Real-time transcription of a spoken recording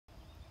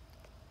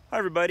Hi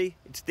everybody,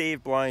 it's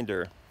Dave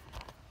Blinder.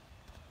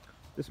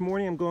 This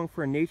morning I'm going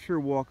for a nature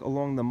walk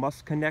along the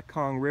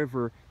Musconetcong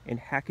River in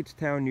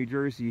Hackettstown, New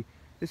Jersey.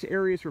 This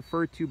area is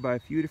referred to by a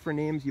few different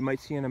names. You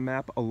might see on a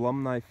map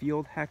Alumni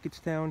Field,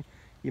 Hackettstown.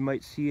 You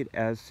might see it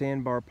as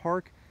Sandbar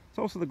Park. It's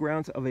also the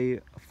grounds of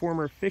a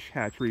former fish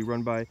hatchery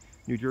run by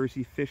New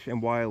Jersey Fish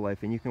and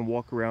Wildlife, and you can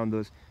walk around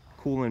those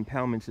cool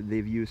impoundments that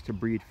they've used to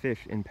breed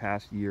fish in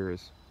past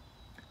years.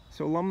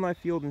 So Alumni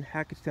Field in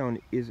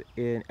Hackettstown is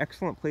an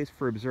excellent place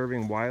for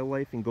observing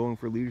wildlife and going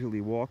for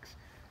leisurely walks.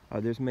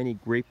 There's many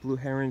great blue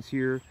herons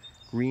here,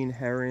 green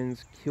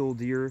herons,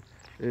 killdeer.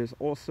 There's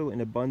also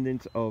an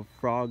abundance of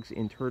frogs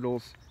and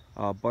turtles,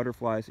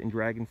 butterflies and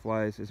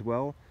dragonflies as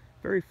well.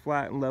 Very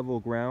flat and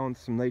level ground,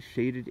 some nice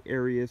shaded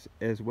areas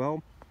as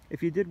well.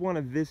 If you did want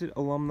to visit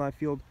Alumni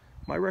Field,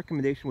 my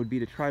recommendation would be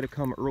to try to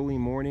come early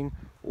morning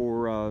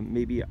or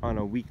maybe on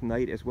a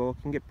weeknight as well.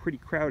 It can get pretty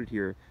crowded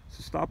here,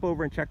 so stop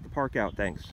over and check the park out. Thanks.